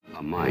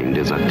A mind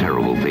is a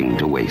terrible thing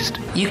to waste.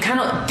 You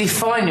cannot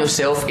define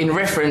yourself in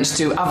reference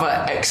to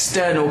other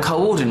external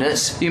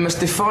coordinates. You must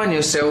define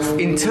yourself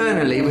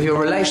internally with your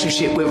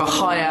relationship with a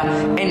higher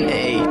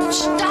entity.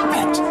 Stop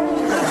it!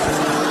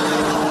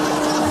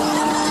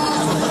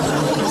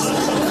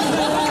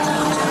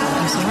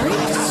 I'm sorry?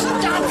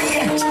 Stop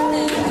it!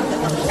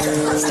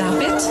 Stop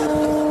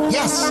it?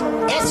 Yes,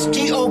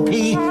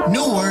 S-T-O-P,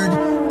 new word,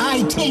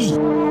 I-T.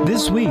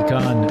 This week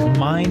on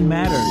Mind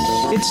Matters,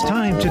 it's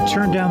time to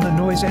turn down the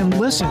noise and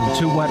listen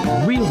to what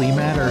really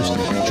matters.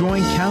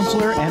 Join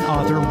counselor and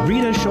author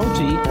Rita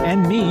Schulte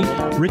and me,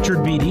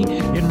 Richard Beatty,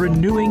 in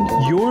renewing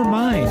your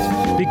mind,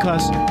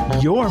 because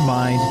your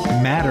mind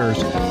matters.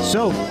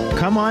 So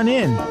come on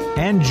in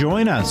and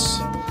join us.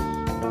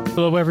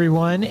 Hello,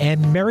 everyone,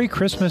 and Merry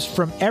Christmas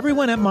from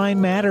everyone at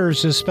Mind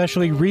Matters,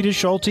 especially Rita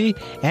Schulte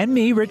and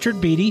me, Richard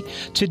Beatty.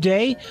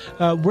 Today,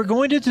 we're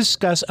going to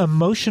discuss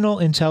emotional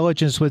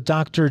intelligence with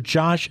Dr.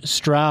 Josh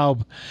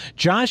Straub.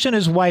 Josh and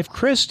his wife,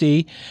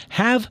 Christy,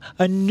 have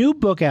a new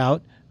book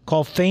out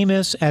called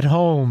Famous at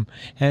Home.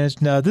 And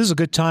this is a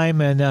good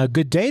time and a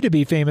good day to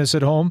be famous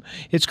at home.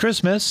 It's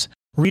Christmas.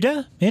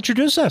 Rita,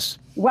 introduce us.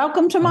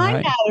 Welcome to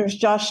Mind Matters,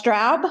 Josh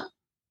Straub.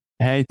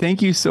 Hey,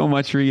 thank you so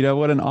much, Rita.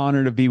 What an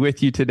honor to be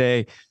with you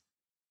today.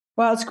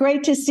 Well, it's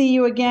great to see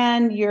you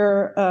again.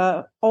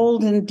 You're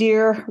old and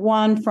dear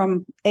one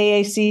from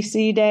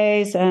AACC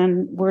days,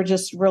 and we're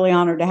just really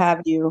honored to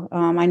have you.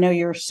 I know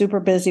you're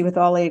super busy with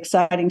all the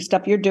exciting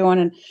stuff you're doing,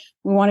 and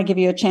we want to give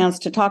you a chance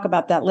to talk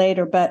about that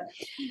later. But,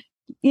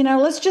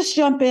 let's just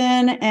jump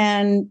in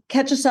and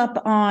catch us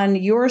up on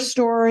your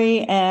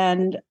story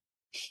and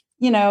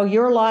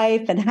your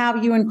life and how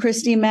you and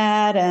Christy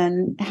met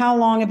and how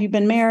long have you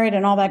been married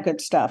and all that good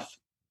stuff.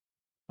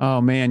 Oh,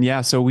 man.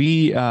 Yeah. So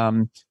we've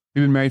been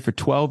married for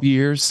 12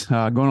 years,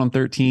 going on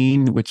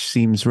 13, which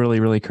seems really,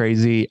 really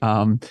crazy.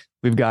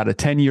 We've got a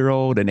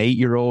 10-year-old, an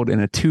 8-year-old,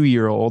 and a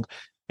 2-year-old.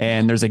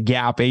 And there's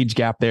a age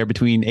gap there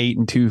between 8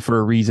 and 2 for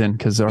a reason,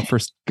 because our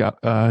first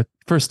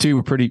two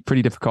were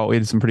pretty difficult. We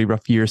had some pretty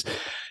rough years.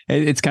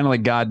 It's kind of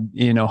like God,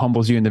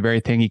 humbles you in the very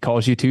thing he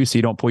calls you to, so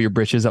you don't pull your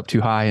britches up too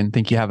high and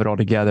think you have it all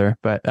together.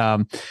 But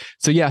we're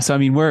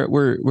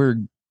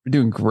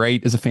doing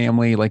great as a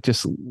family. Like,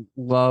 just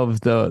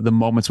love the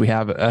moments we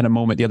have. At a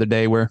moment the other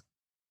day where,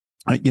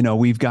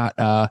 we've got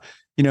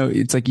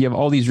it's like you have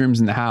all these rooms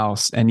in the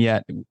house, and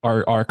yet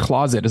our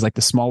closet is like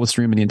the smallest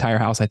room in the entire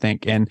house, I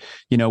think. And,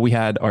 we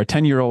had our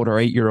 10-year-old, our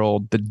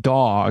 8-year-old, the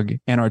dog,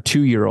 and our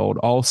 2-year-old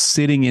all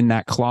sitting in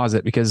that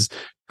closet because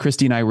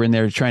Christy and I were in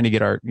there trying to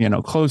get our,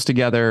 clothes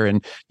together,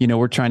 and,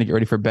 we're trying to get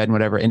ready for bed and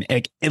whatever. And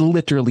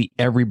literally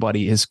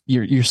everybody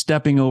you're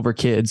stepping over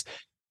kids.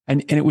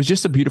 And it was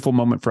just a beautiful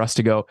moment for us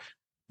to go,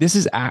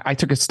 I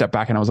took a step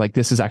back and I was like,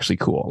 this is actually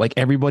cool. Like,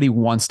 everybody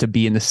wants to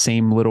be in the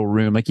same little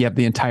room. Like, you have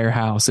the entire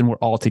house and we're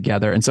all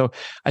together. And so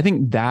I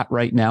think that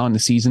right now in the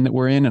season that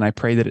we're in, and I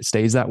pray that it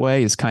stays that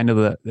way, is kind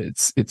of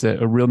it's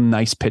a real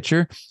nice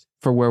picture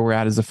for where we're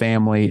at as a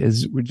family.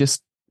 It's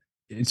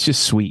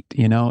just sweet.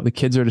 The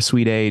kids are at a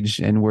sweet age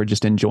and we're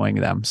just enjoying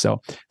them. So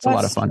it's a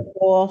lot of fun.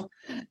 Cool.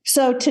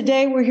 So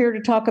today we're here to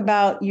talk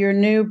about your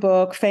new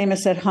book,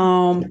 Famous at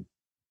Home.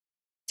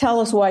 Tell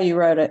us why you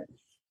wrote it.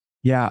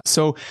 Yeah.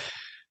 So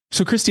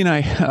Christy and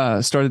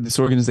I started this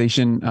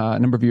organization a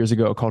number of years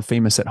ago called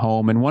Famous at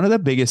Home. And one of the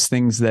biggest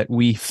things that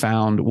we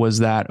found was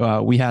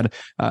that we had,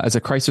 as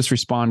a crisis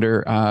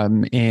responder,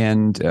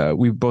 and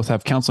we both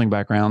have counseling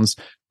backgrounds,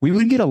 we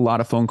would get a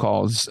lot of phone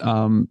calls,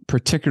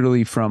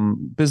 particularly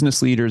from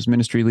business leaders,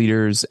 ministry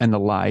leaders, and the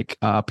like,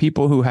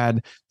 people who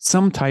had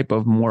some type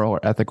of moral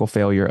or ethical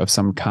failure of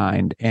some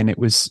kind. And it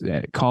was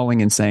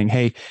calling and saying,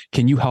 hey,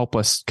 can you help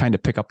us kind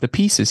of pick up the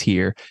pieces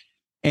here?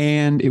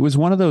 And it was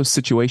one of those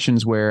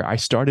situations where I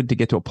started to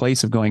get to a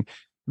place of going,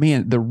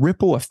 man, the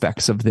ripple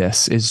effects of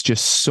this is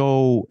just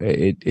so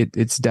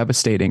it's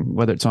devastating,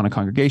 whether it's on a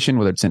congregation,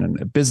 whether it's in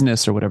a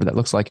business or whatever that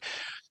looks like.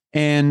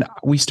 And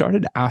we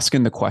started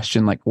asking the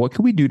question, like, what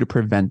can we do to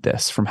prevent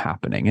this from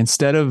happening?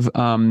 Instead of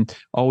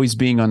always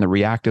being on the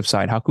reactive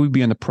side, how can we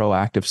be on the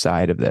proactive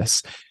side of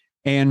this?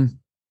 And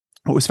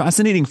what was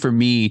fascinating for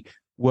me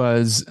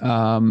was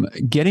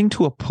getting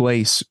to a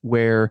place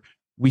where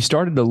we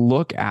started to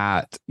look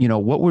at,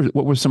 what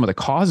were some of the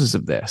causes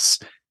of this?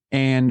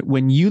 And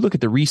when you look at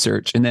the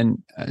research, and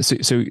then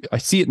so I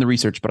see it in the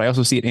research, but I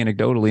also see it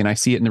anecdotally, and I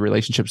see it in the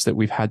relationships that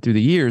we've had through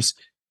the years,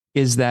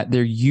 is that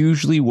there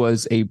usually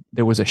was a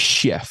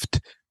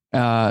shift.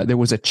 There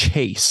was a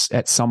chase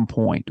at some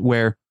point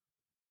where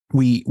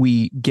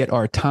we get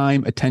our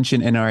time,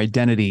 attention, and our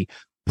identity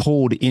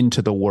pulled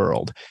into the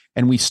world.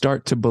 And we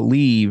start to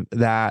believe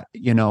that,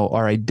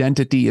 our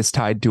identity is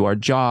tied to our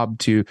job,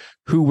 to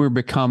who we're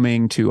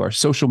becoming, to our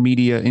social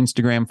media,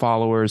 Instagram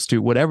followers,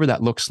 to whatever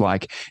that looks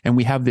like. And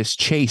we have this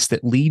chase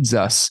that leads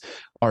us,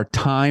 our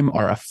time,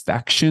 our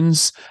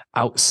affections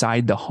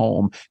outside the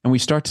home. And we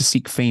start to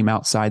seek fame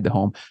outside the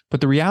home.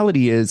 But the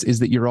reality is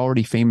that you're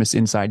already famous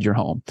inside your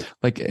home.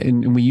 Like,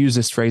 and we use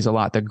this phrase a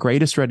lot, the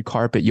greatest red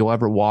carpet you'll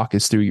ever walk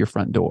is through your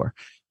front door.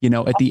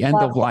 At the end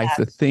of life,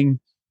 the thing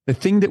the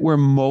thing that we're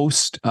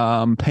most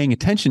paying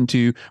attention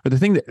to, or the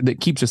thing that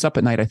keeps us up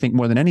at night, I think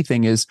more than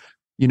anything is,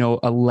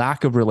 a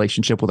lack of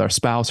relationship with our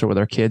spouse or with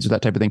our kids or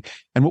that type of thing.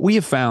 And what we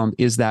have found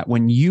is that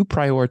when you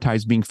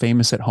prioritize being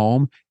famous at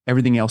home,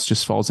 everything else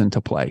just falls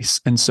into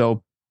place. And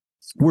so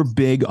we're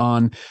big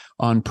on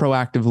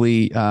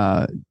proactively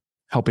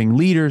helping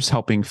leaders,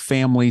 helping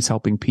families,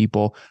 helping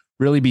people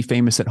really be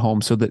famous at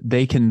home so that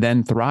they can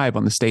then thrive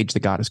on the stage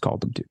that God has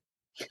called them to.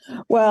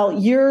 Well,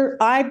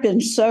 I've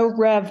been so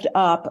revved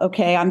up.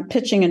 Okay. I'm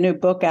pitching a new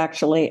book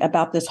actually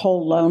about this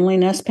whole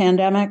loneliness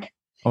pandemic.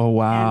 Oh,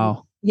 wow.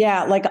 And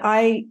yeah. Like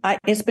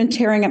it's been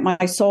tearing at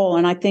my soul.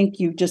 And I think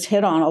you just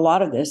hit on a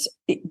lot of this.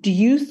 Do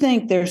you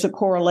think there's a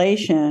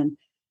correlation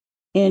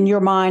in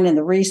your mind and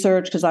the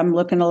research? Because I'm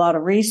looking at a lot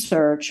of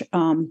research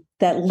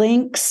that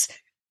links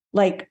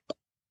like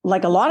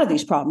a lot of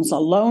these problems, the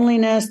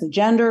loneliness, the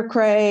gender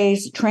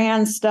craze,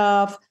 trans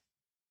stuff,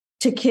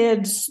 to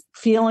kids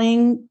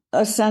feeling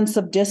a sense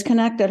of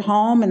disconnect at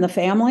home and the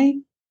family?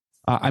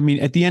 I mean,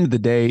 at the end of the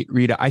day,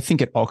 Rita, I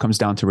think it all comes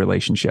down to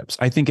relationships.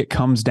 I think it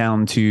comes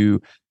down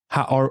to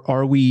how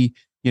are we,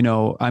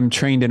 I'm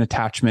trained in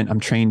attachment.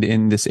 I'm trained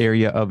in this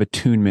area of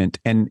attunement.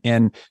 And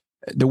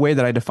the way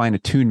that I define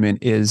attunement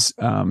is,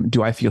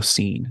 do I feel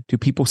seen? Do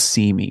people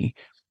see me?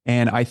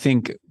 And I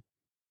think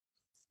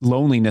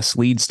loneliness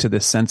leads to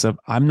this sense of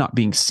I'm not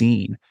being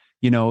seen.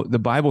 The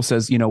Bible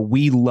says,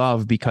 we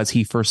love because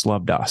he first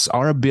loved us.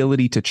 Our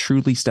ability to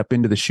truly step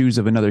into the shoes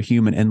of another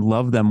human and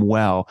love them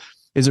well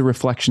is a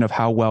reflection of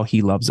how well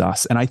he loves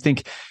us. And I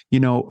think,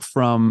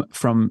 from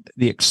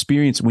the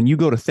experience, when you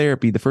go to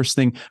therapy, the first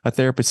thing a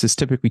therapist is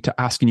typically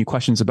asking you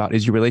questions about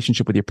is your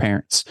relationship with your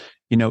parents.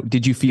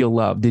 Did you feel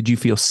loved? Did you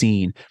feel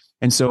seen?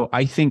 And so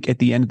I think at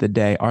the end of the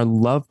day, our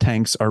love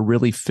tanks are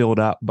really filled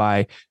up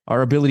by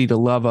our ability to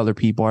love other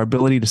people. Our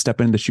ability to step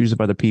into the shoes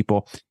of other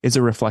people is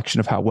a reflection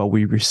of how well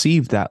we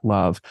receive that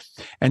love.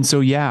 And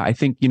so, yeah, I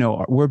think,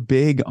 we're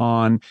big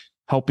on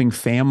helping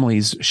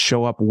families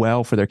show up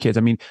well for their kids.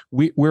 I mean,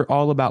 we're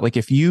all about, like,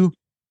 if you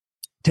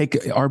take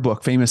our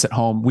book, Famous at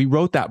Home, we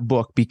wrote that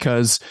book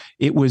because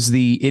it is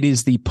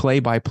the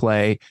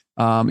play-by-play.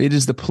 It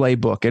is the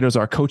playbook. It is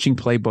our coaching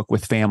playbook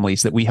with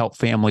families that we help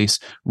families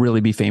really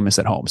be famous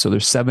at home. So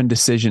there's 7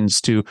 decisions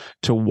to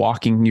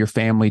walking your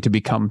family to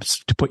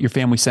put your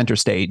family center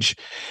stage.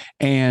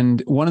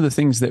 And one of the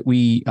things that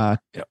we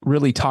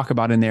really talk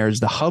about in there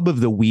is the hub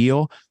of the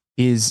wheel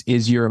is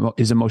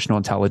emotional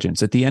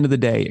intelligence. At the end of the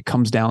day, it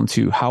comes down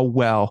to how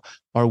well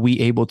are we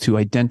able to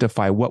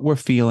identify what we're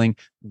feeling,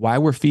 why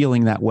we're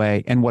feeling that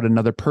way, and what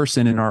another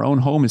person in our own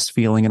home is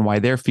feeling and why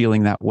they're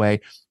feeling that way,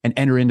 and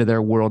enter into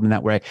their world in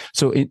that way.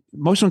 So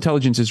emotional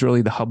intelligence is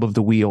really the hub of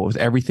the wheel with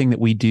everything that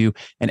we do,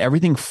 and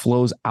everything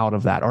flows out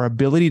of that, our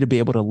ability to be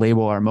able to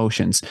label our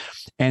emotions.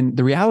 And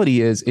the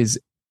reality is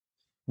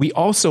we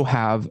also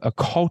have a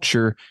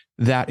culture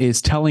that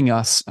is telling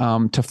us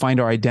to find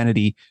our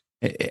identity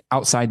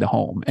outside the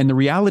home. And the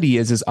reality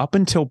is up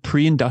until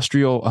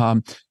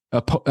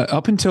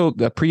up until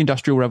the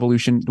pre-industrial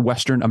revolution,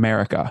 Western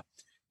America,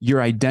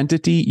 your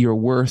identity, your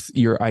worth,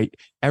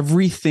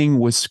 everything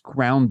was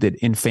grounded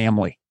in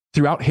family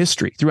throughout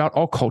history, throughout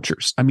all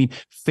cultures. I mean,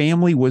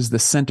 family was the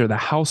center, the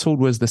household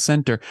was the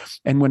center.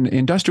 And when the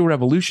Industrial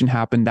Revolution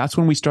happened, that's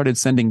when we started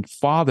sending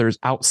fathers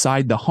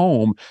outside the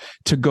home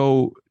to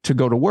go to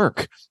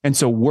work. And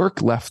so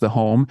work left the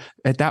home.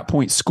 At that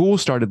point, school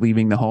started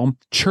leaving the home.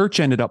 Church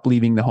ended up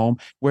leaving the home.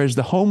 Whereas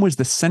the home was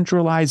the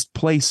centralized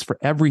place for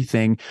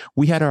everything.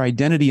 We had our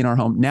identity in our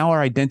home. Now our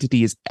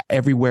identity is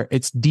everywhere.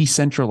 It's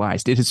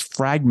decentralized. It is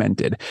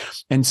fragmented.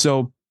 And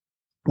so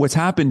what's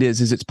happened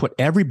is it's put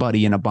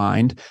everybody in a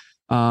bind,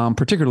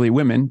 particularly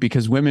women,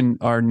 because women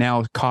are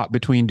now caught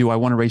between, do I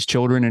want to raise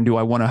children and do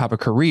I want to have a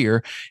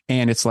career?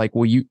 And it's like,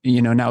 well,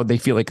 now they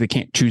feel like they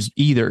can't choose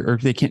either, or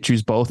they can't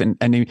choose both.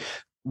 And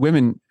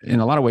women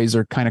in a lot of ways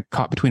are kind of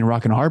caught between a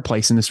rock and a hard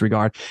place in this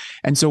regard.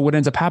 And so what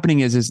ends up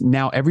happening is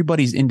now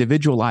everybody's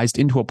individualized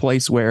into a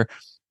place where,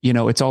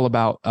 it's all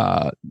about,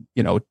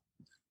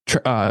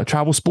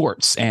 travel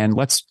sports, and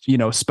let's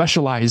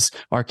specialize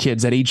our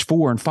kids at age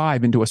 4 and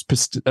 5 into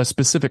a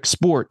specific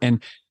sport.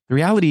 And the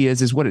reality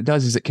is what it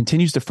does is it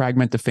continues to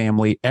fragment the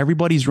family.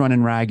 Everybody's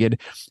running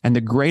ragged. And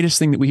the greatest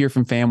thing that we hear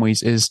from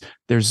families is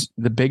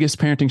the biggest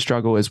parenting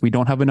struggle is we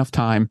don't have enough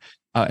time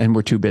and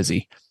we're too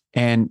busy.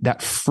 And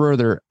that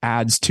further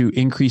adds to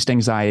increased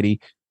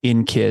anxiety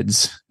in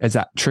kids as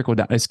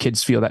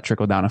kids feel that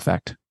trickle down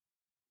effect.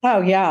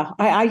 Oh yeah.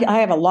 I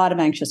have a lot of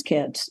anxious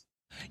kids.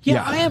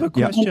 Yeah, I have a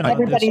question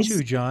on this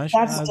too, Josh.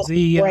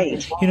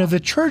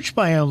 The church,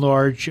 by and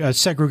large,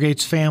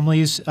 segregates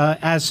families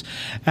as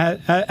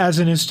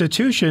an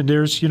institution.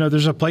 There's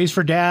a place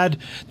for dad,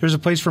 there's a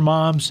place for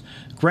moms,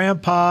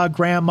 grandpa,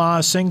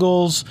 grandma,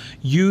 singles,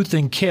 youth,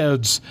 and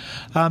kids.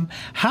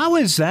 How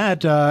is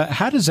that?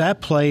 How does that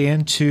play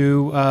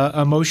into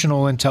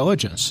emotional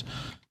intelligence?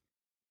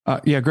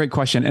 Yeah, great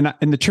question.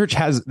 And the church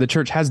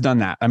has done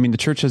that. I mean, the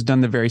church has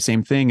done the very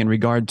same thing in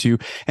regard to,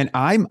 and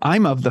I'm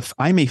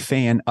a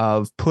fan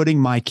of putting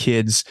my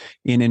kids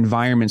in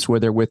environments where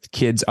they're with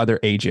kids other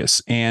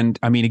ages. And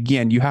I mean,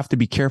 again, you have to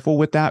be careful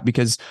with that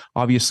because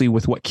obviously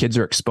with what kids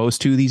are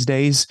exposed to these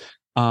days,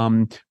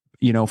 from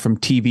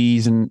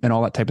TVs and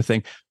all that type of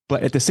thing.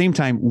 But at the same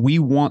time, we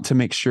want to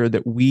make sure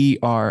that we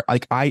are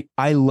like,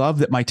 I love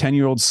that my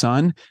 10-year-old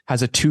son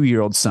has a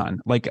 2-year-old son.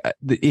 Like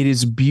it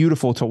is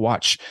beautiful to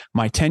watch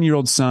my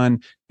 10-year-old son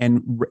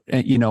and,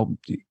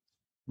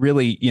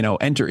 really,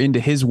 enter into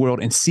his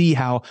world and see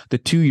how the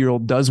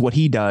 2-year-old does what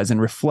he does and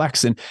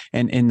reflects and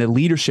the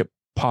leadership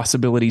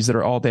possibilities that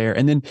are all there.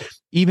 And then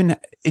even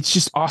it's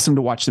just awesome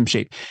to watch them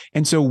shape.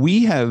 And so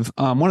we have,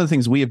 one of the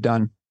things we have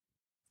done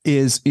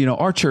is,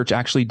 our church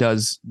actually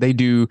they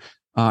do,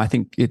 I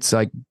think it's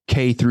like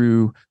K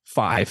through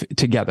 5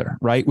 together,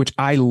 right? Which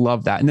I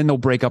love that. And then they'll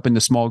break up into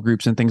small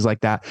groups and things like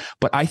that.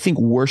 But I think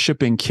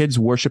kids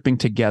worshiping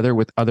together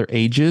with other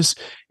ages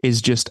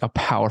is just a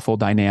powerful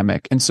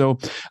dynamic. And so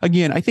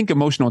again, I think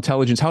emotional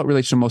intelligence, how it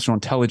relates to emotional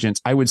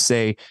intelligence, I would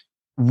say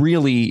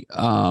really,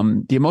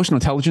 the emotional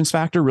intelligence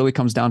factor really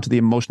comes down to the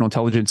emotional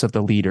intelligence of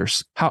the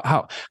leaders.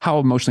 How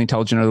emotionally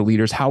intelligent are the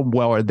leaders? How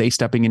well are they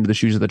stepping into the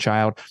shoes of the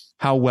child?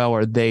 How well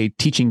are they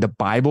teaching the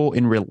Bible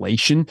in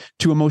relation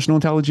to emotional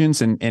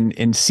intelligence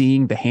and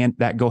seeing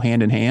that go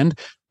hand in hand,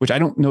 which I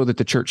don't know that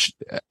the church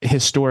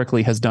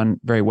historically has done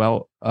very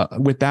well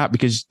with that,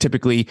 because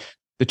typically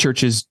the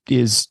church is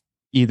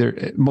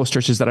either, most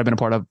churches that I've been a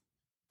part of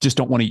just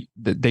don't want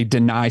to, they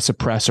deny,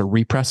 suppress, or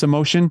repress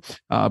emotion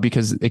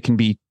because it can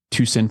be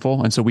too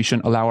sinful. And so we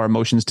shouldn't allow our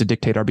emotions to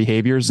dictate our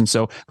behaviors. And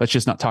so let's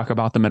just not talk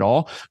about them at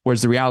all.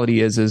 Whereas the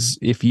reality is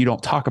if you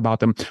don't talk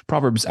about them,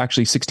 Proverbs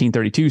actually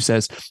 16:32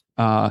 says,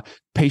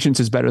 patience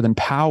is better than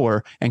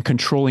power, and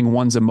controlling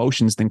one's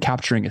emotions than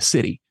capturing a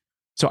city.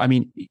 So, I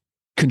mean,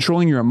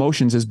 controlling your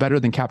emotions is better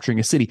than capturing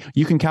a city.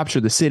 You can capture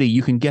the city,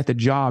 you can get the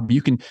job,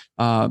 you can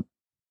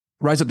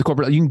rise up the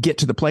corporate, you can get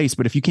to the place,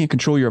 but if you can't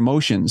control your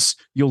emotions,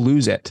 you'll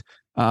lose it.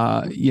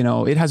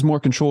 It has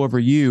more control over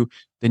you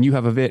than you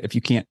have of it if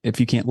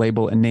you can't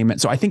label and name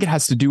it. So I think it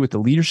has to do with the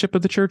leadership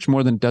of the church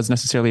more than it does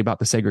necessarily about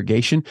the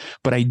segregation.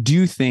 But I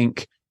do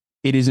think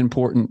it is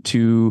important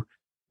to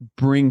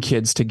bring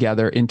kids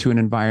together into an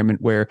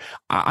environment where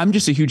I'm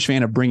just a huge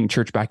fan of bringing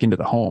church back into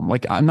the home.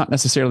 Like, I'm not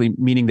necessarily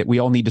meaning that we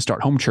all need to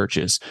start home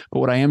churches, but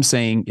what I am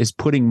saying is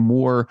putting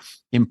more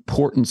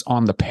importance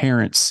on the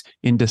parents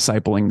in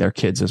discipling their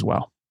kids as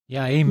well.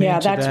 Yeah,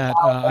 amen to that.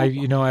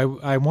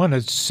 I want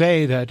to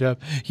say that,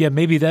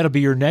 maybe that'll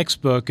be your next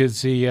book,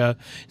 is the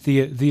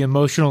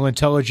emotional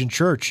intelligent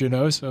church.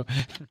 So.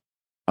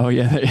 Oh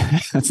yeah,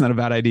 that's not a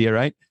bad idea,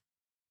 right?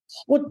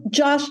 Well,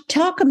 Josh,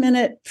 talk a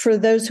minute for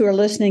those who are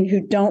listening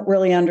who don't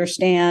really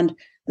understand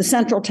the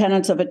central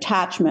tenets of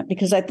attachment,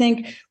 because I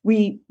think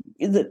the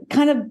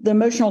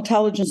emotional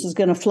intelligence is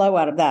going to flow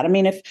out of that. I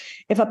mean, if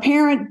a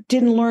parent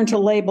didn't learn to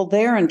label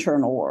their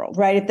internal world,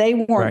 right? If they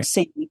weren't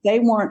seen, if they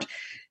weren't,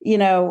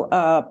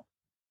 because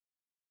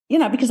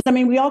I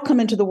mean, we all come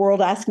into the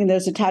world asking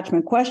those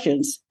attachment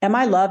questions. Am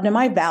I loved? Am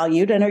I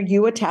valued? And are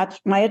you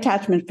my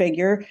attachment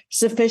figure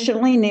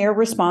sufficiently near,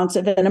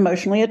 responsive, and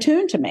emotionally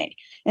attuned to me?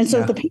 And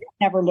so if the parent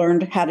never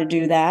learned how to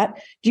do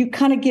that, do you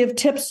kind of give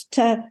tips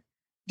to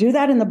do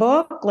that in the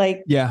book?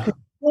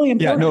 Really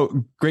important. Yeah,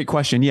 no, great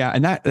question. Yeah.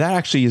 And that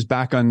actually is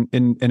back in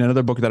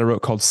another book that I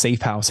wrote called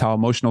Safe House, How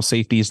Emotional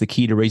Safety is the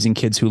Key to Raising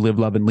Kids Who Live,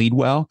 Love, and Lead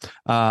Well.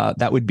 I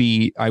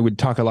would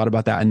talk a lot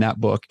about that in that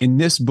book. In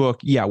this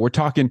book, we're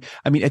talking,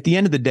 I mean, at the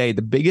end of the day,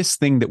 the biggest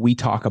thing that we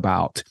talk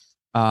about,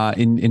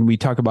 and we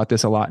talk about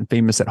this a lot in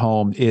Famous at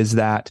Home, is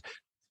that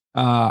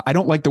I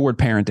don't like the word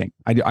parenting.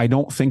 I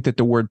don't think that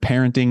the word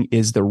parenting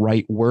is the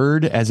right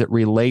word as it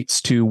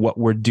relates to what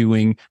we're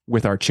doing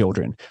with our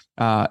children.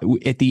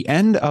 At the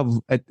end of,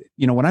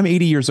 when I'm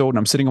 80 years old and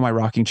I'm sitting on my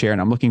rocking chair and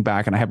I'm looking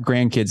back and I have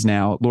grandkids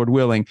now, Lord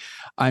willing,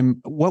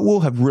 what will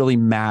have really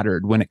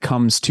mattered when it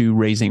comes to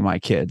raising my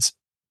kids?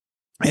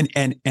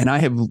 And I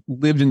have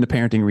lived in the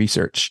parenting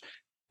research.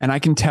 And I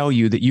can tell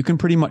you that you can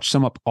pretty much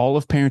sum up all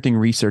of parenting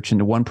research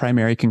into one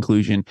primary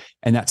conclusion,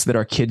 and that's that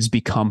our kids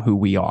become who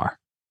we are.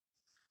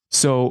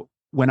 So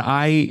when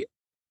I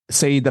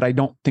say that I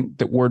don't think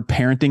that word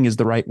parenting is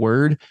the right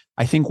word,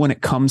 I think when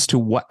it comes to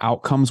what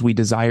outcomes we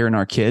desire in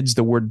our kids,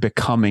 the word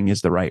becoming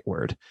is the right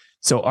word.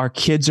 So our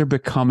kids are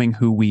becoming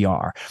who we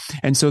are.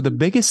 And so the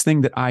biggest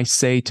thing that I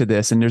say to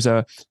this, and there's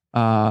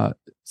I'll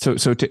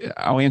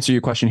answer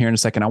your question here in a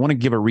second. I want to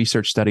give a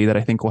research study that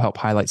I think will help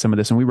highlight some of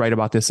this. And we write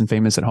about this in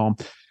Famous at Home.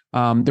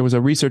 There was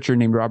a researcher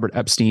named Robert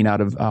Epstein out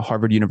of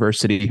Harvard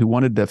University who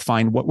wanted to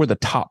find what were the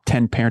top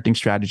 10 parenting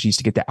strategies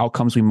to get the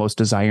outcomes we most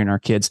desire in our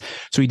kids.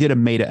 So he did a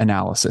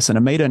meta-analysis. And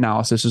a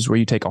meta-analysis is where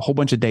you take a whole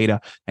bunch of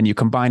data and you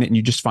combine it and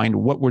you just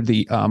find what were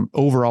the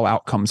overall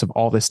outcomes of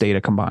all this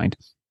data combined.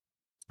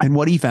 And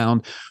what he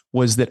found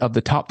was that of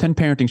the top 10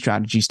 parenting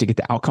strategies to get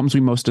the outcomes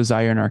we most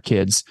desire in our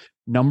kids,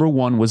 number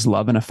 1 was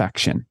love and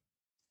affection.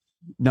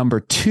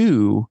 Number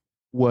 2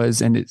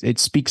 was, and it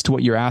speaks to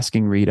what you're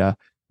asking, Rita,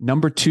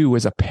 Number 2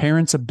 is a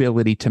parent's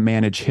ability to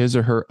manage his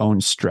or her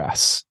own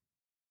stress.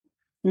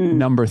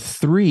 Number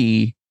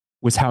 3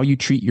 was how you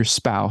treat your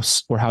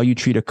spouse or how you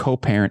treat a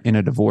co-parent in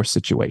a divorce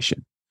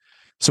situation.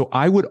 So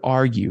I would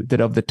argue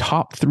that of the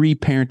top 3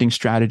 parenting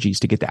strategies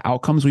to get the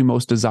outcomes we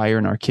most desire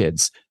in our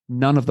kids,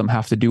 none of them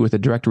have to do with a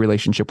direct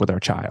relationship with our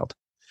child.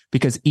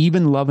 Because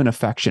even love and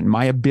affection,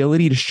 my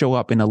ability to show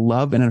up in a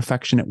love and an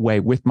affectionate way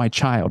with my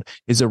child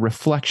is a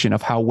reflection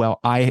of how well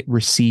I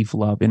receive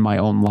love in my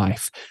own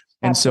life.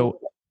 And so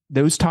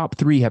those top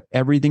 3 have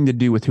everything to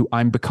do with who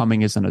I'm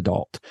becoming as an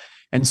adult.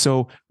 And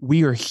so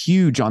we are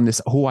huge on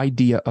this whole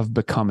idea of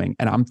becoming.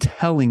 And I'm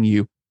telling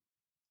you,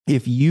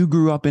 if you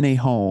grew up in a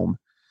home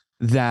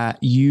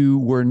that you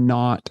were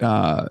not,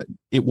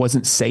 it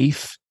wasn't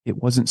safe, it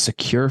wasn't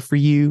secure for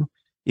you,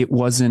 it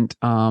wasn't,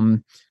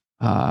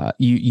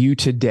 you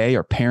today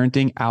are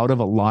parenting out of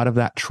a lot of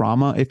that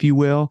trauma, if you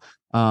will,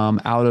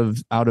 out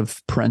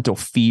of parental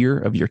fear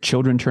of your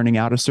children turning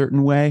out a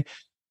certain way.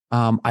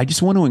 I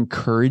just want to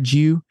encourage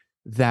you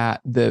that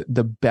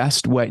the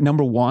best way,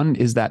 number 1,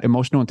 is that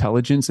emotional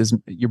intelligence is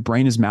your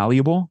brain is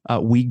malleable.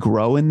 We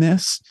grow in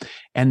this.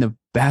 And the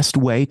best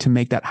way to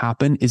make that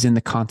happen is in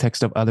the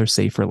context of other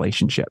safe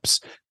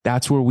relationships.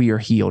 That's where we are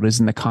healed, is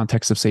in the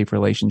context of safe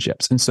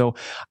relationships. And so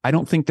I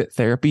don't think that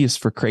therapy is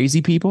for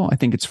crazy people. I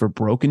think it's for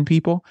broken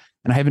people.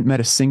 And I haven't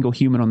met a single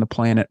human on the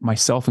planet,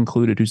 myself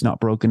included, who's not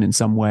broken in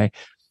some way.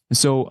 And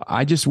so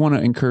I just want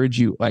to encourage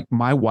you, like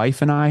my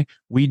wife and I,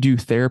 we do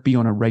therapy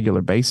on a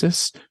regular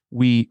basis.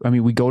 We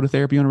go to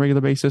therapy on a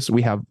regular basis.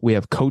 We have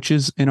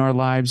coaches in our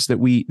lives that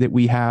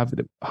we have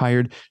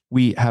hired.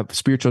 We have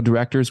spiritual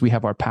directors. We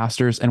have our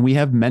pastors, and we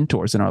have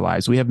mentors in our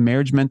lives. We have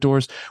marriage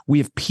mentors. We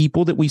have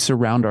people that we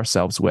surround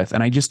ourselves with.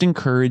 And I just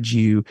encourage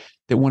you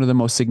that one of the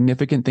most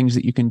significant things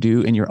that you can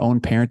do in your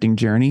own parenting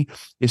journey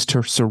is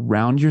to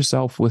surround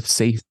yourself with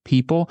safe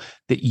people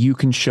that you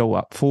can show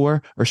up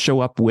for or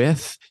show up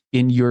with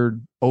in your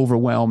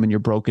overwhelm and your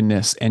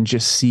brokenness, and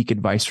just seek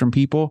advice from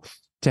people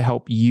to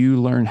help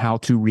you learn how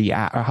to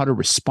react or how to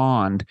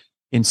respond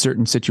in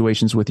certain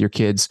situations with your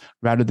kids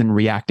rather than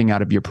reacting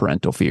out of your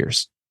parental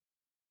fears.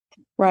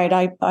 Right.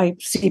 I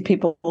see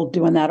people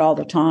doing that all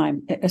the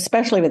time,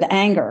 especially with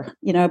anger,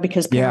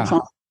 because parents are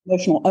on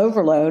emotional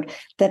overload,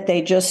 that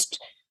they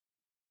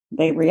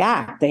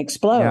react, they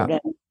explode. Yeah.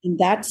 And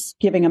that's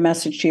giving a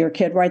message to your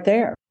kid right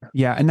there.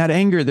 Yeah. And that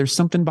anger, there's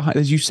something behind,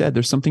 as you said,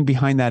 there's something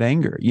behind that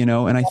anger,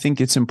 and I think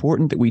it's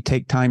important that we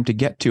take time to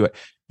get to it.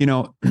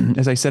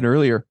 As I said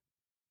earlier,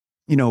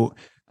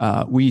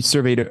 we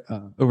surveyed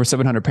over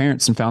 700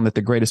 parents and found that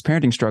the greatest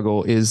parenting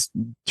struggle is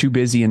too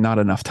busy and not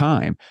enough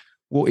time.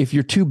 Well, if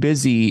you're too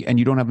busy and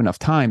you don't have enough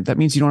time, that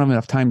means you don't have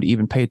enough time to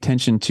even pay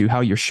attention to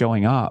how you're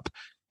showing up.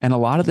 And a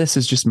lot of this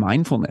is just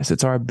mindfulness.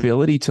 It's our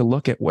ability to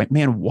look at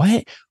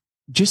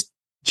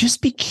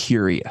just be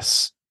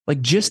curious.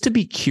 Like, just to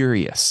be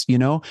curious,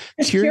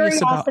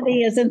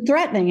 Curiosity isn't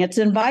threatening. It's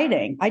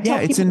inviting. I tell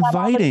people it's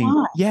inviting. That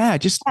all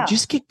the time.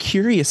 Just get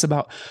curious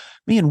about,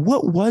 man,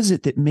 what was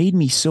it that made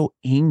me so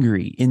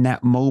angry in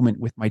that moment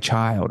with my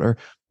child? Or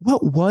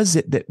what was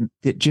it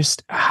that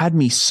just had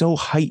me so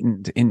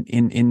heightened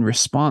in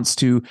response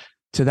to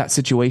that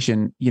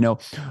situation?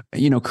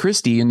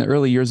 Christy, in the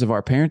early years of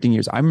our parenting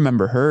years, I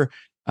remember her,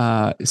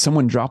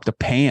 someone dropped a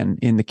pan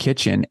in the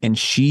kitchen, and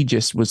she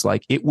just was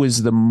like, it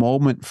was the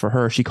moment for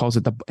her. She calls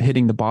it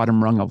hitting the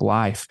bottom rung of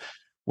life,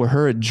 where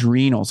her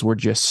adrenals were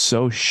just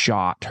so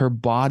shot. Her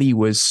body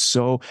was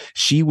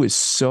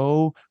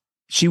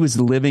she was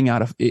living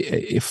out of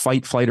a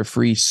fight, flight, or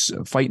freeze,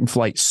 fight and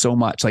flight so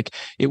much. Like,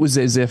 it was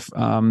as if,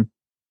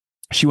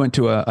 she went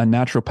to a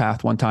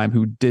naturopath one time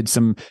who did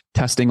some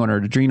testing on her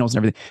adrenals and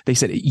everything. They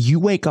said, you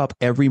wake up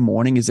every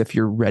morning as if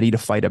you're ready to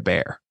fight a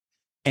bear.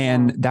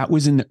 And that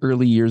was in the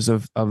early years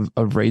of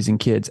raising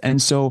kids. And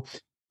so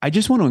I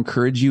just want to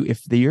encourage you,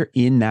 if they're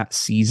in that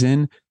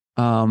season,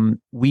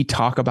 we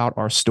talk about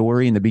our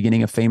story in the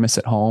beginning of Famous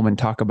at Home and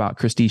talk about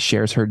Christy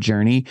shares her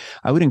journey.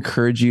 I would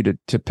encourage you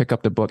to pick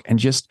up the book and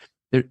just,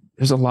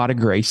 there's a lot of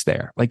grace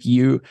there. Like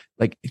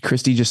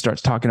Christy just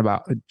starts talking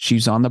about,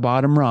 she's on the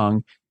bottom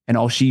rung, and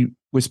all she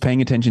was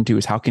paying attention to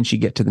is how can she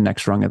get to the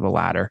next rung of the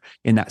ladder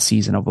in that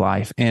season of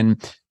life.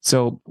 And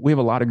so we have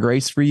a lot of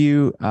grace for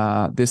you.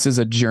 This is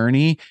a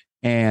journey,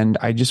 and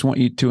I just want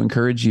you to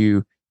encourage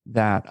you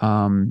that,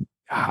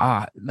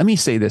 let me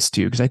say this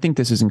too, because I think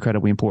this is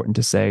incredibly important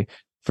to say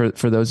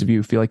for those of you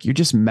who feel like you're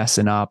just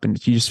messing up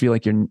and you just feel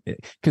like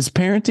because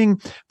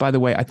parenting, by the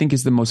way, I think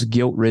is the most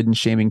guilt-ridden,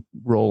 shaming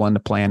role on the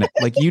planet.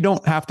 Like, you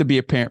don't have to be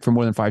a parent for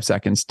more than 5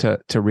 seconds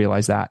to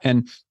realize that.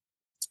 And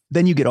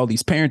then you get all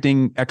these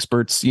parenting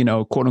experts,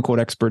 quote unquote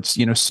experts,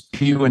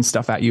 spewing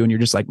stuff at you. And you're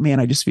just like,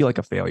 man, I just feel like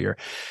a failure.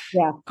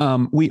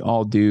 Yeah. We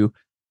all do.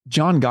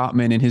 John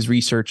Gottman, in his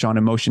research on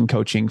emotion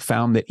coaching,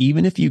 found that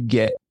even if you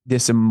get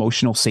this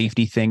emotional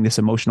safety thing, this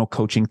emotional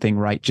coaching thing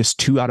right, just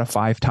 2 out of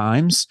 5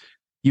 times,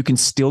 you can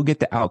still get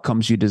the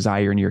outcomes you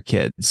desire in your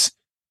kids.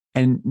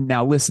 And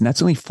now listen,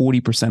 that's only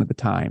 40% of the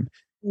time.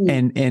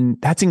 And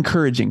that's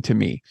encouraging to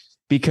me,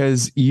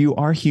 because you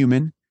are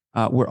human.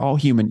 We're all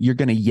human. You're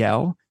going to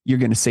yell. You're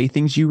going to say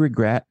things you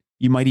regret.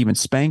 You might even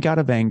spank out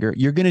of anger.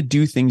 You're going to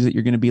do things that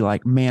you're going to be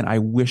like, man, I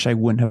wish I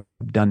wouldn't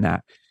have done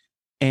that.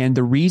 And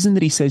the reason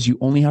that he says you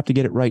only have to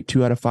get it right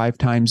 2 out of 5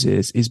 times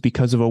is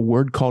because of a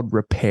word called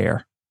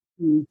repair.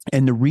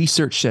 And the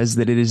research says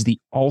that it is the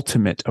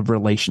ultimate of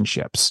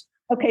relationships.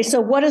 Okay,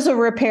 so what does a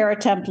repair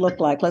attempt look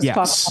like? Let's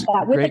talk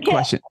about that. Great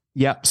question.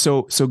 Yeah,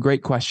 so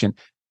great question.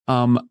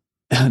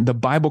 The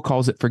Bible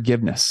calls it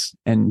forgiveness,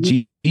 and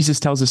Jesus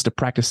tells us to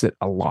practice it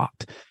a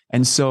lot.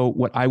 And so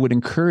what I would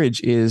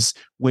encourage is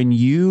when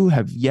you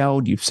have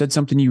yelled, you've said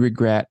something you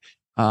regret,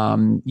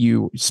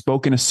 you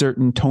spoke in a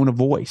certain tone of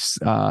voice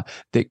that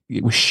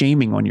it was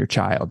shaming on your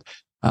child,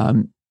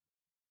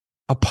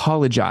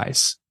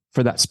 apologize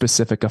for that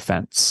specific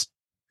offense.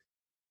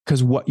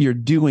 Because what you're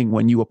doing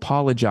when you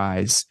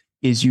apologize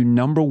is you,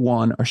 number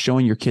one, are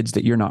showing your kids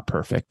that you're not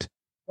perfect.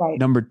 Right.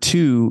 Number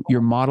two,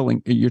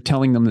 you're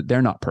telling them that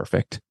they're not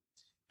perfect.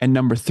 And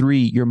number three,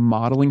 you're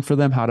modeling for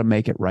them how to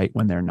make it right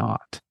when they're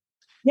not.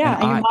 Yeah.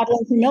 And you're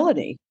modeling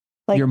humility.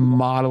 Like, you're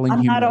modeling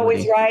I'm humility. not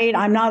always right.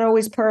 I'm not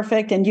always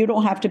perfect. And you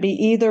don't have to be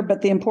either.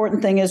 But the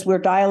important thing is we're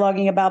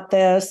dialoguing about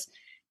this.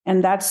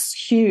 And that's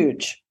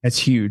huge. That's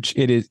huge.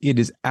 It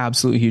is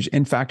absolutely huge.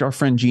 In fact, our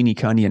friend Jeannie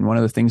Cunnion, one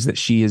of the things that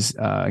she has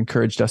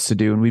encouraged us to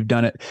do, and we've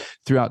done it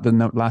throughout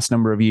the last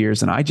number of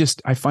years, and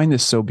I find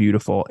this so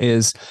beautiful,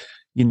 is,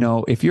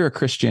 if you're a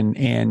Christian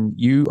and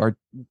you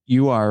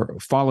are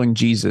following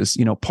Jesus,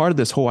 part of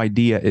this whole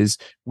idea is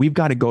we've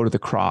got to go to the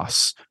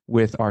cross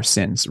with our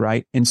sins,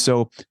 right? And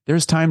so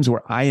there's times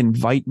where I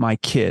invite my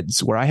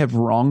kids, where I have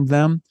wronged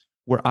them,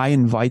 where I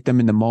invite them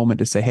in the moment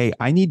to say, hey,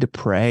 I need to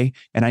pray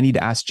and I need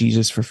to ask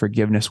Jesus for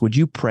forgiveness. Would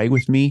you pray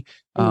with me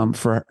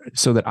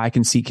so that I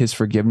can seek his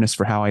forgiveness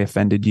for how I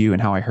offended you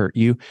and how I hurt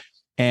you?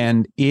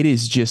 And it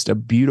is just a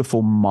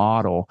beautiful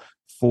model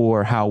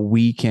for how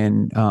we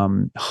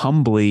can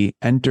humbly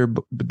enter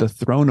the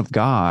throne of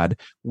God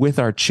with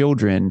our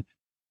children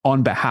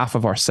on behalf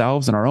of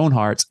ourselves and our own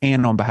hearts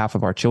and on behalf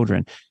of our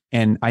children.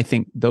 And I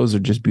think those are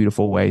just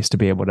beautiful ways to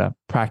be able to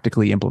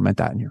practically implement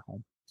that in your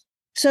home.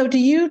 So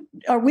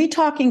are we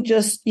talking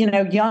just,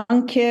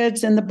 young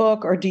kids in the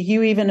book, or do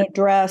you even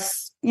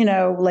address,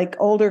 like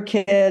older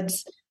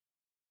kids,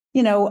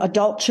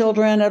 adult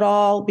children at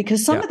all?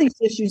 Because some of these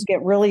issues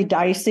get really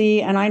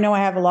dicey. And I know I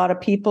have a lot of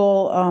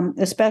people,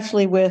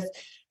 especially with,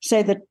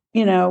 say, the,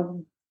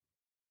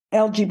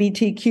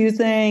 LGBTQ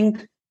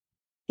thing,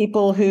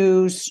 people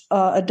whose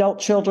adult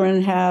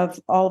children have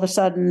all of a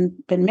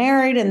sudden been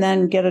married and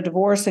then get a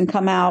divorce and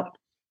come out,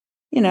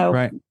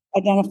 right,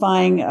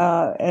 identifying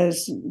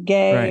as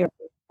gay or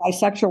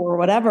bisexual or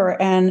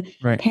whatever. And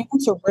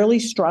parents are really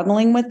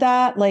struggling with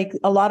that. Like,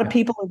 a lot of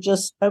people are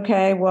just,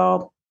 okay,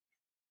 well,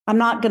 I'm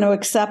not going to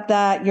accept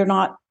that. You're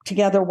not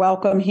together.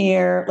 Welcome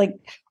here. Like,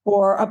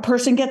 or a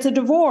person gets a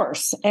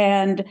divorce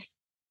and,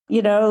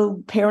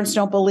 parents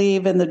don't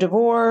believe in the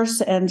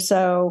divorce. And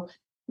so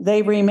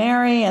they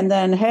remarry, and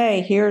then,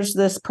 hey, here's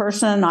this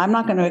person. I'm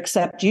not going to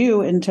accept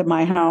you into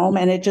my home.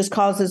 And it just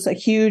causes a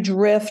huge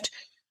rift,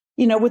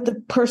 with the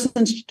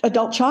person's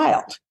adult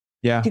child.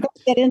 Yeah. Do you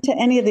guys get into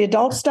any of the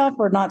adult stuff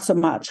or not so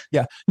much?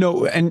 Yeah,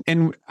 no. And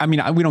I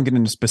mean, we don't get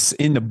into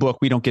in the book,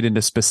 we don't get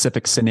into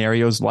specific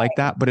scenarios like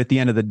that. But at the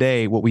end of the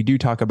day, what we do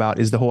talk about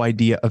is the whole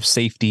idea of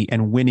safety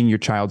and winning your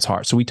child's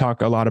heart. So we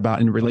talk a lot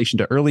about in relation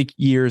to early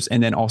years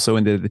and then also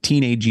into the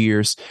teenage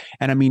years.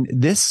 And I mean,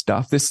 this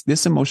stuff,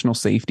 this emotional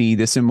safety,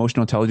 this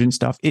emotional intelligence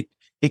stuff, it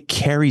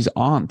carries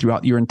on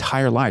throughout your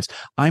entire lives.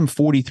 I'm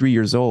 43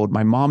 years old.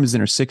 My mom is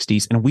in her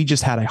 60s, and we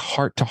just had a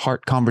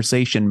heart-to-heart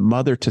conversation,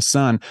 mother to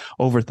son,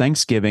 over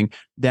Thanksgiving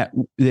that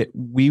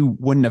we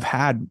wouldn't have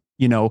had,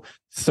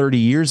 30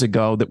 years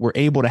ago, that we're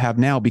able to have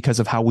now because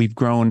of how we've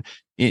grown,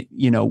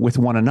 with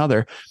one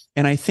another.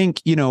 And I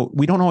think,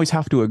 we don't always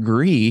have to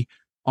agree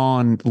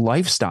on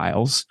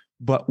lifestyles,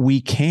 but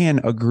we can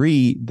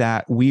agree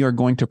that we are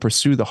going to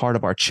pursue the heart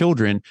of our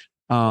children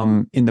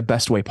in the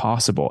best way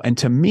possible. And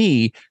to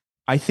me,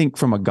 I think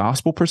from a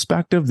gospel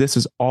perspective, this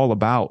is all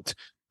about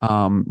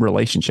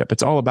relationship.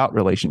 It's all about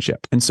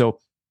relationship. And so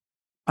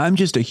I'm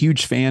just a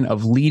huge fan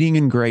of leading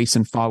in grace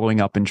and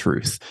following up in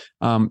truth.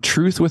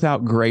 Truth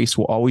without grace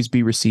will always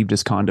be received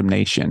as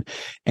condemnation.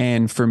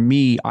 And for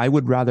me, I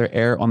would rather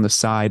err on the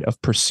side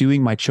of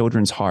pursuing my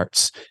children's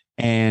hearts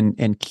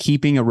and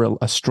keeping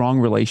a strong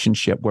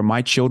relationship where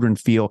my children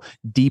feel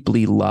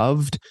deeply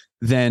loved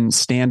than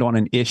stand on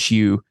an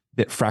issue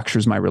that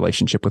fractures my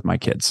relationship with my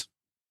kids.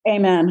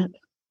 Amen.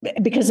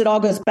 Because it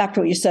all goes back to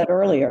what you said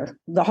earlier.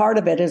 The heart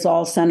of it is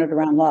all centered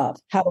around love.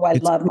 How do I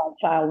love my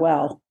child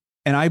well?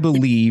 And I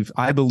believe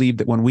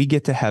that when we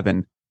get to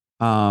heaven,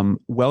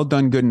 well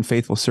done, good and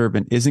faithful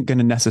servant isn't going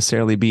to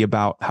necessarily be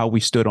about how we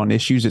stood on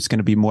issues. It's going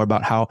to be more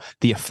about how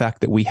the effect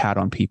that we had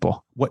on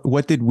people.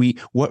 How did we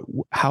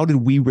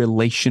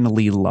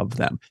relationally love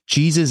them?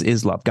 Jesus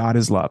is love. God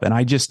is love. And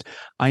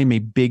I am a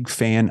big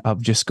fan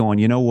of just going,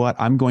 you know what?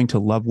 I'm going to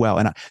love well.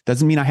 And it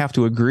doesn't mean I have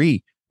to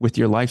agree with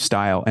your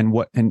lifestyle and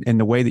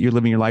the way that you're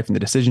living your life and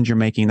the decisions you're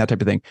making, that type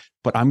of thing.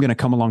 But I'm going to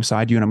come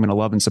alongside you and I'm going to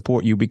love and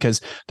support you,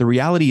 because the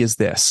reality is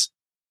this: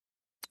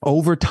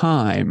 over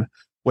time,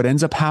 what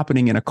ends up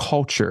happening in a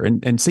culture,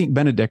 and Saint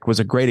Benedict was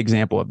a great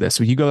example of this.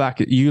 When you go back,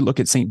 you look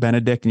at Saint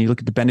Benedict and you look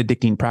at the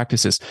Benedictine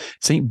practices,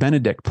 Saint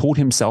Benedict pulled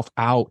himself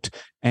out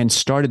and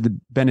started the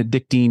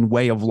Benedictine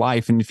way of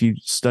life. And if you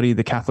study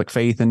the Catholic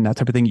faith and that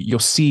type of thing, you'll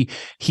see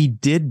he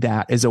did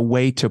that as a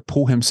way to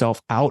pull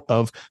himself out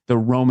of the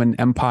Roman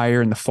Empire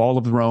and the fall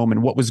of Rome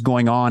and what was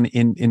going on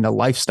in the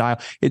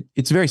lifestyle.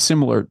 It's very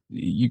similar.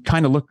 You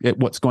kind of look at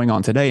what's going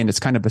on today, and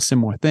it's kind of a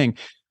similar thing.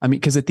 I mean,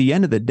 because at the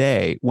end of the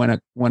day, when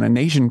a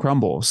nation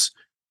crumbles,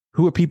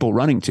 who are people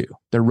running to?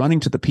 They're running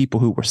to the people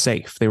who were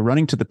safe. They're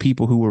running to the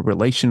people who were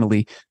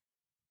relationally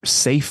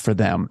safe for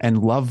them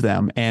and love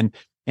them. And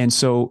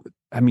so,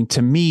 I mean,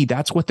 to me,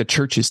 that's what the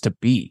church is to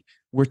be.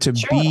 We're to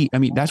be, I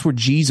mean, that's where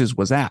Jesus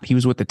was at. He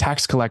was with the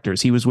tax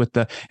collectors. He was with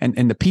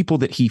and the people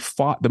that he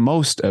fought the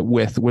most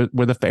with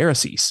were the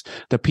Pharisees,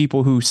 the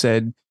people who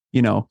said,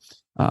 they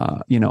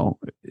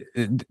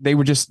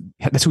were just,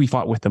 that's who he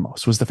fought with the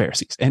most, was the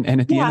Pharisees. And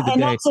at the end of the day,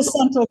 that's a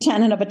central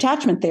tenet of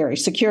attachment theory,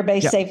 secure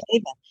base, safe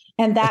haven.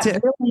 And that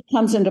really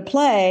comes into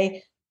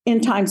play in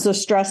times of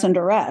stress and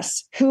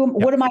duress.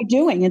 What am I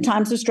doing in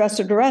times of stress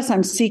or duress?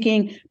 I'm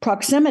seeking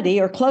proximity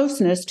or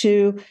closeness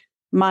to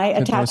my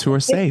attachment. Those who are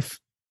safe.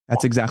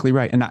 That's exactly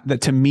right. And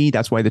that to me,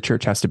 that's why the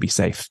church has to be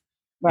safe.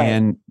 Right.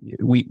 And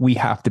we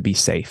have to be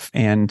safe.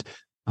 And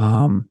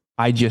I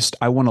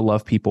want to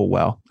love people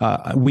well.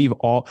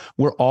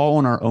 We're all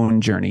on our own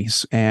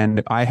journeys,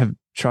 and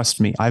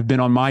trust me, I've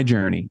been on my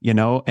journey,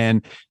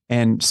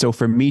 and so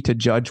for me to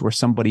judge where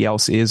somebody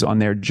else is on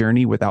their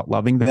journey without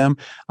loving them,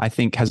 I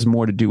think has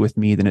more to do with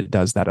me than it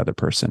does that other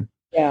person.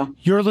 Yeah.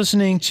 You're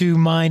listening to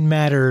Mind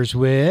Matters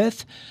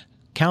with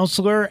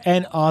counselor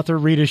and author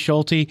Rita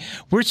Schulte.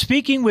 We're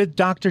speaking with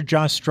Dr.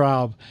 Josh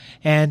Straub,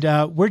 and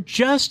we're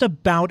just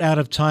about out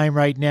of time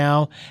right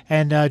now.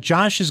 And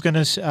Josh is going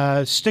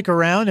to stick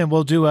around, and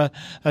we'll do a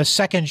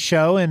second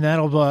show, and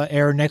that'll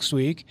air next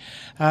week.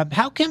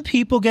 How can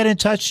people get in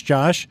touch,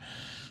 Josh?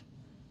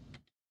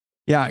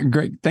 Yeah,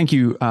 great. Thank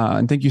you.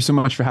 And thank you so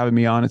much for having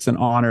me on. It's an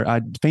honor.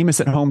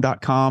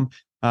 Famousathome.com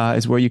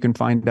is where you can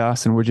find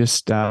us. And we're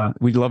just,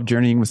 we love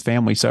journeying with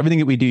family. So everything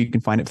that we do, you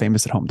can find at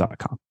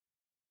famousathome.com.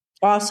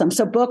 Awesome.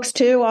 So books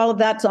too, all of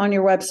that's on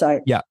your website.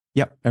 Yeah.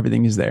 Yep.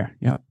 Everything is there.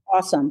 Yeah.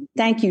 Awesome.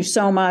 Thank you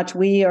so much.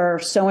 We are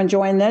so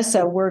enjoying this.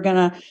 So we're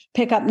going to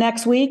pick up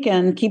next week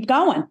and keep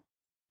going.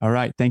 All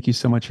right. Thank you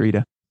so much,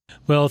 Rita.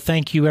 Well,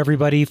 thank you,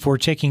 everybody, for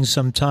taking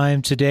some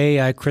time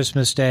today,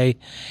 Christmas Day,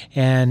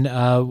 and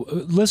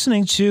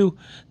listening to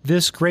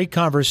this great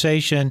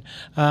conversation.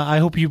 I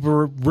hope you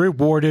were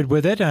rewarded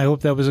with it. I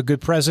hope that was a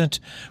good present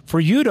for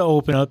you to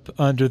open up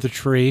under the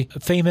tree.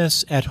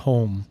 Famous at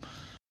Home.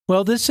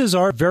 Well, this is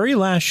our very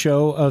last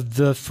show of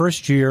the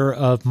first year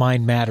of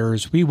Mind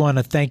Matters. We want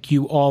to thank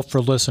you all for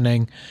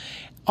listening.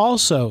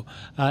 Also,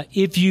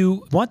 if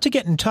you want to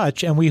get in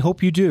touch, and we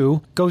hope you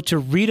do, go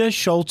to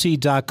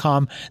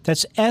ritaschulte.com.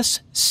 That's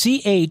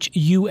SCHULTE.com.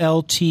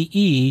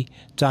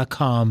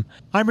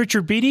 I'm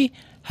Richard Beatty.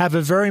 Have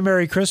a very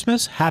Merry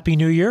Christmas, Happy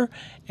New Year,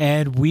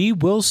 and we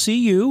will see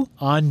you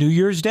on New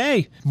Year's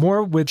Day.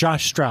 More with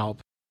Josh Straub.